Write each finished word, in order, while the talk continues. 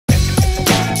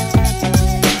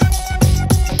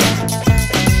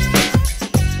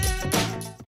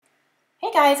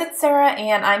guys, it's Sarah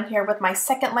and I'm here with my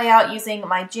second layout using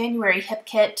my January hip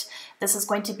kit. This is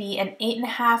going to be an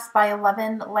 8.5 by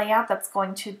 11 layout that's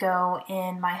going to go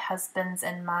in my husband's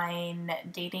and mine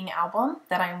dating album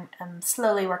that I'm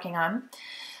slowly working on.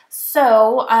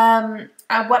 So what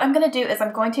I'm going to do is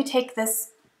I'm going to take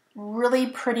this really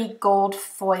pretty gold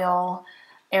foil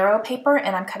arrow paper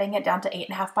and I'm cutting it down to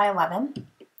 8.5 by 11.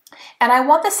 And I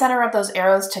want the center of those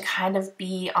arrows to kind of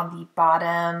be on the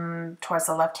bottom towards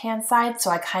the left-hand side, so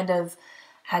I kind of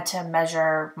had to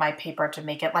measure my paper to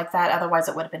make it like that. Otherwise,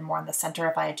 it would have been more in the center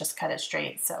if I had just cut it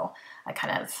straight, so I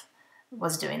kind of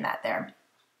was doing that there.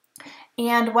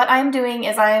 And what I'm doing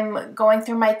is I'm going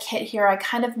through my kit here. I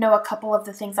kind of know a couple of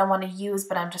the things I want to use,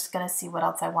 but I'm just going to see what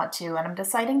else I want to. And I'm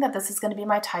deciding that this is going to be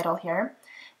my title here.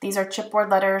 These are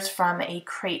chipboard letters from a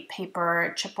crepe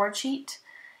paper chipboard sheet.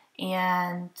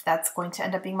 And that's going to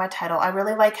end up being my title. I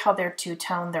really like how they're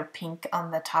two-tone. They're pink on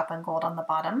the top and gold on the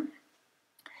bottom.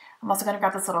 I'm also going to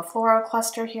grab this little floral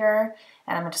cluster here,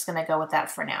 and I'm just going to go with that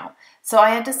for now. So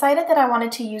I had decided that I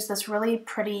wanted to use this really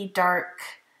pretty dark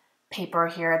paper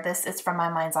here. This is from my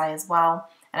Mind's Eye as well,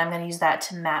 and I'm going to use that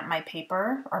to mat my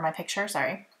paper, or my picture,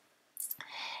 sorry.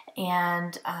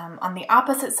 And on the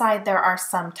opposite side, there are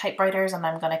some typewriters, and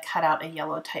I'm going to cut out a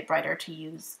yellow typewriter to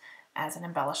use as an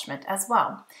embellishment as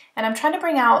well. And I'm trying to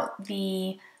bring out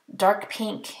the dark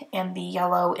pink and the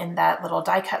yellow in that little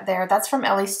die cut there. That's from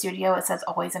LA Studio. It says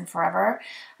Always and Forever.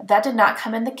 That did not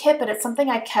come in the kit, but it's something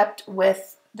I kept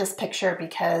with this picture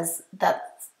because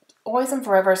that's Always and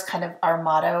Forever is kind of our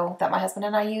motto that my husband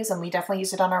and I use, and we definitely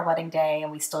used it on our wedding day, and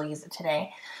we still use it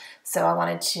today. So I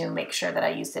wanted to make sure that I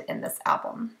used it in this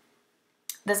album.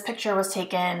 This picture was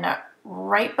taken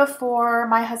right before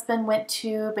my husband went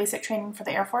to basic training for the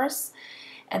Air Force,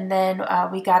 and then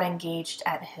we got engaged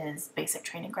at his basic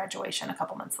training graduation a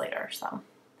couple months later. So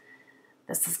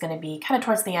this is going to be kind of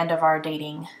towards the end of our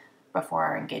dating before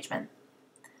our engagement.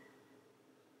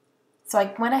 So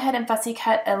I went ahead and fussy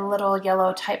cut a little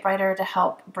yellow typewriter to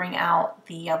help bring out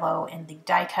the yellow in the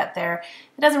die cut there.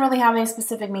 It doesn't really have any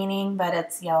specific meaning, but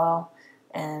it's yellow,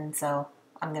 and so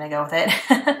I'm going to go with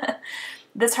it.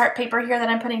 This heart paper here that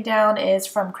I'm putting down is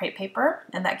from crepe paper,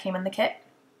 and that came in the kit.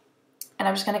 And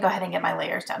I'm just going to go ahead and get my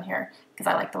layers down here because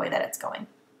I like the way that it's going.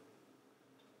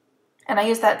 And I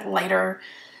use that lighter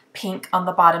pink on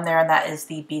the bottom there, and that is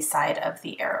the B side of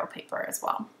the arrow paper as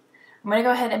well. I'm going to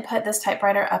go ahead and put this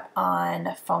typewriter up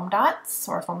on foam dots,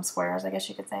 or foam squares, I guess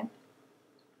you could say. I'm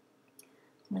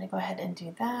going to go ahead and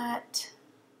do that.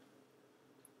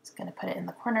 Just going to put it in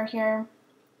the corner here.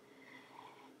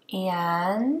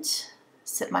 And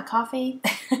sip my coffee.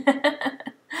 Okay,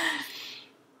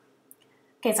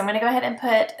 so I'm going to go ahead and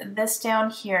put this down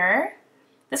here.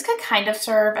 This could kind of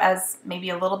serve as maybe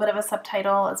a little bit of a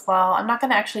subtitle as well. I'm not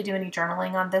going to actually do any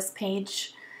journaling on this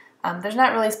page. There's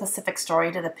not really a specific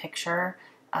story to the picture.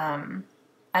 I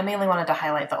mainly wanted to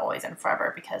highlight the Always and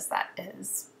Forever because that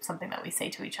is something that we say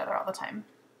to each other all the time.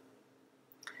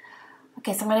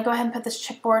 Okay, so I'm going to go ahead and put this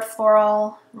chipboard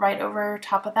floral right over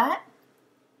top of that.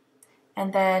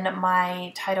 And then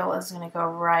my title is going to go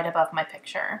right above my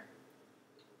picture.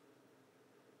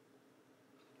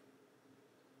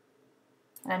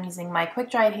 And I'm using my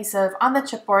quick dry adhesive on the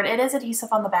chipboard. It is adhesive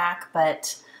on the back,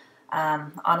 but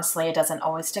honestly, it doesn't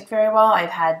always stick very well. I've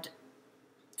had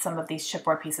some of these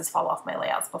chipboard pieces fall off my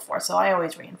layouts before, so I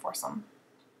always reinforce them.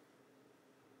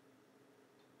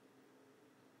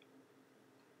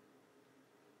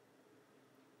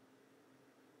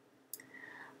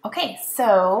 Okay,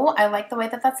 so I like the way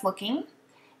that that's looking,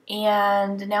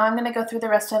 and now I'm going to go through the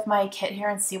rest of my kit here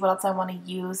and see what else I want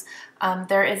to use.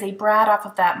 There is a brad off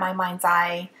of that My Mind's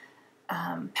Eye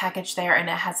package there, and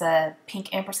it has a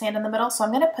pink ampersand in the middle, so I'm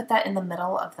going to put that in the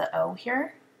middle of the O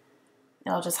here.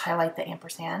 It'll just highlight the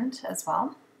ampersand as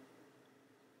well.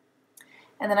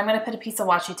 And then I'm going to put a piece of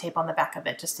washi tape on the back of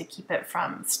it just to keep it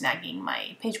from snagging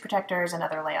my page protectors and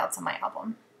other layouts on my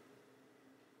album.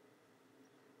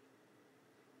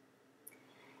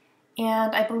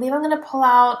 And I believe I'm going to pull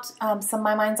out some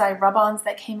My Mind's Eye rub-ons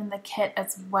that came in the kit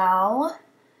as well.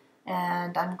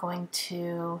 And I'm going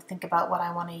to think about what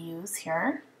I want to use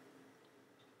here.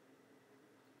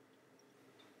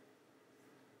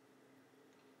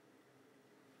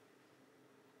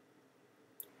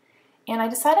 And I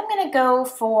decided I'm going to go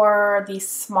for the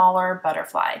smaller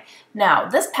butterfly. Now,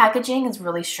 this packaging is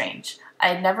really strange.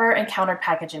 I'd never encountered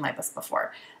packaging like this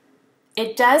before.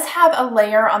 It does have a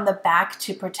layer on the back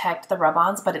to protect the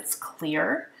rub-ons, but it's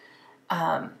clear.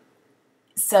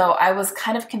 So I was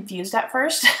kind of confused at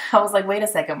first. I was like, wait a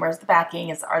second, where's the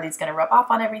backing? Are these going to rub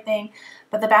off on everything?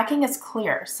 But the backing is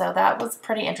clear, so that was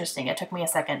pretty interesting. It took me a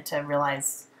second to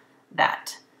realize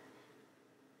that.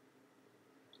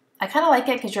 I kind of like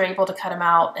it because you're able to cut them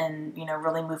out and, you know,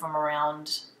 really move them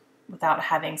around without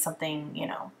having something, you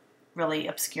know, really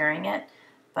obscuring it.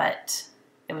 But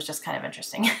it was just kind of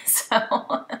interesting. So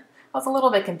I was a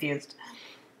little bit confused.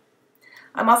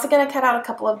 I'm also going to cut out a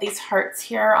couple of these hearts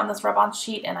here on this rub-on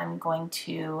sheet, and I'm going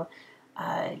to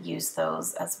use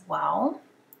those as well.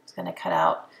 I'm just going to cut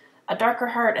out a darker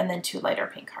heart and then 2 lighter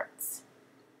pink hearts.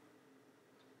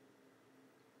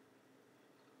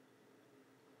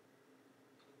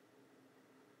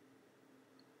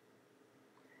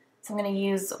 So I'm going to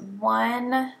use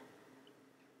one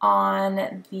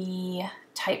on the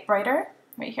typewriter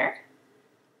right here.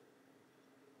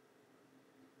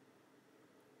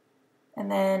 And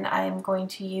then I'm going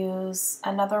to use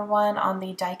another one on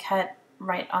the die cut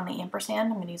right on the ampersand.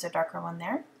 I'm going to use a darker one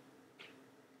there.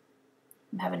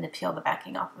 I'm having to peel the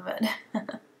backing off of it.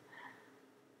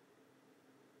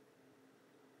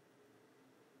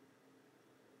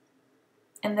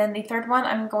 And then the third one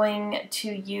I'm going to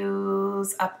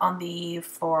use up on the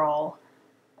floral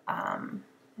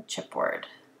chipboard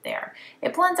there.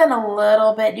 It blends in a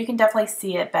little bit. You can definitely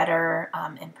see it better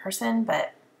in person,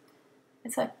 but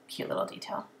it's a cute little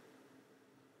detail.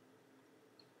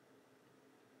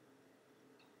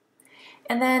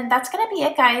 And then that's going to be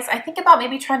it, guys. I think about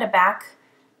maybe trying to back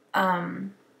the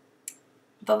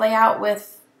layout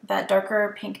with that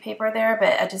darker pink paper there,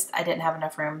 but I didn't have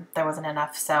enough room. There wasn't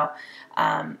enough, so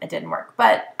it didn't work.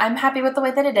 But I'm happy with the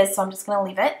way that it is, so I'm just going to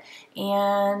leave it,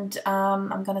 and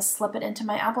I'm going to slip it into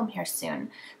my album here soon.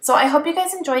 So I hope you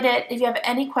guys enjoyed it. If you have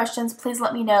any questions, please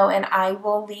let me know, and I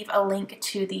will leave a link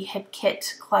to the Hip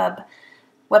Kit Club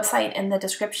website in the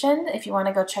description if you want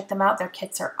to go check them out. Their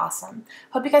kits are awesome.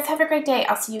 Hope you guys have a great day.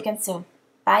 I'll see you again soon.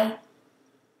 Bye.